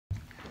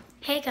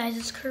Hey guys,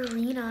 it's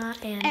Karina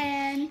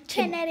and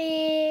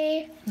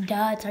Kennedy.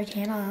 Duh, it's our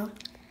channel.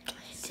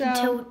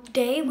 So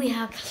today we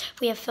have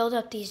filled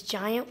up these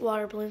giant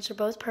water balloons. They're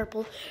both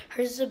purple.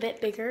 Hers is a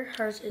bit bigger.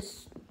 Hers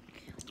is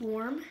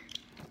warm.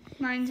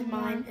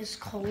 Mine is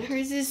cold.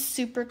 Hers is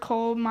super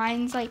cold.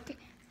 Mine's like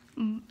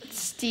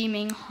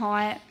steaming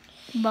hot,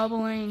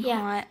 bubbling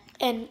hot.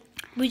 And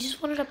we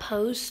just wanted to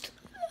post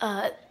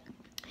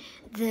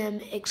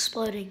them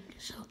exploding.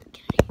 So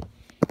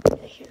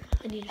here,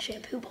 I need a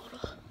shampoo bottle.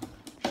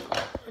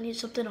 I need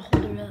something to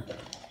hold it up.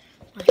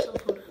 My cell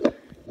phone up.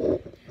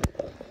 You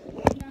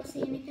don't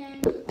see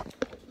anything?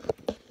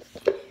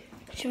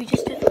 Should we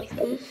just do it like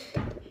this?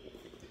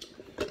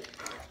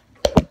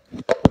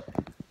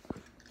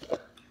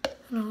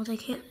 No, they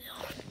can't.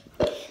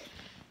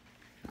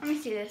 Let me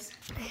see this.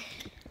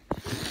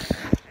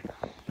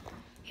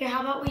 Here, how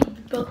about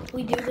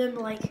we do them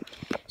like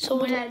so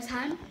one at a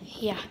time?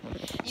 Yeah.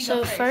 You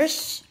so go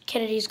first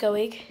Kennedy's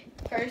going.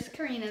 First,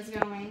 Karina's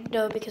going.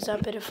 No, because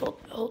I'm better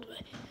hold.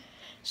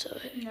 So.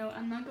 No,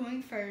 I'm not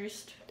going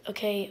first.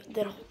 Okay,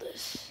 then hold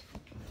this.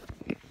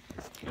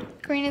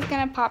 Karina's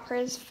gonna pop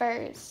hers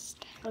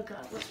first. Oh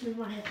God, let's move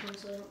my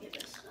headphones so I don't get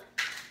messed up.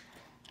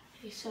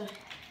 Okay, so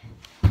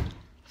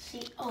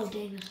see. Oh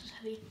dang, this is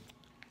heavy.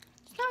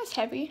 It's not as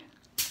heavy.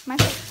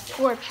 Mine's like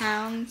 4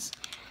 pounds.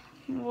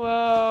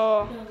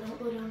 Whoa. No,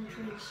 don't go down the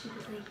train,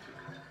 stupid thing.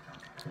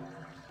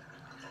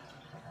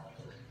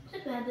 Is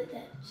it bad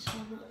that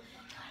small?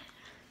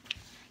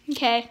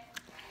 Okay.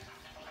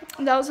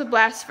 That was a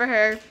blast for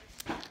her.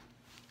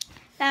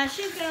 Now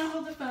she's gonna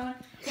hold the phone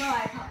while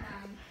I pop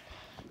mine.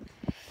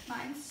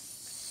 Mine's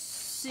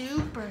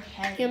super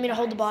heavy. You want me to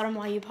hold the bottom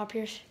while you pop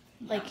yours?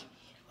 Like,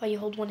 while you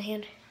hold one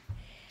hand?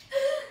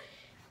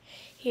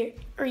 Here,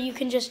 or you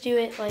can just do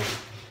it like,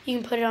 you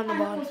can put it on the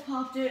bottom. I almost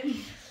popped it.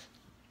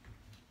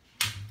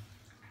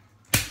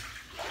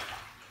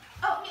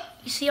 Oh, no.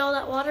 You see all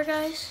that water,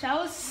 guys? That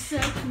was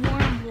such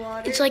warm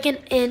water. It's like an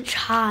inch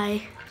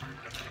high.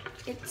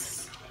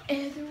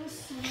 There was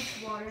so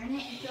much water in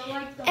it. It felt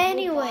like the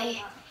Anyway,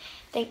 whole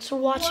thanks for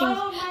watching.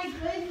 Oh my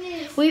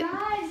goodness,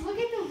 guys, look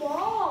at the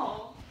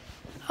wall.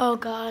 Oh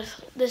God,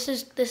 this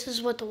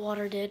is what the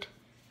water did.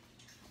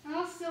 That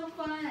was so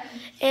fun.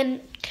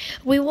 And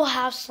we will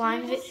have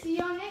slime. We'll see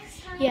y'all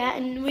next time. Yeah,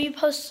 and we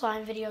post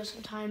slime videos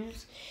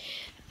sometimes.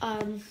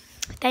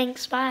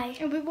 Thanks. Bye.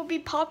 And we will be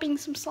popping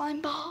some slime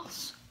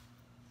balls.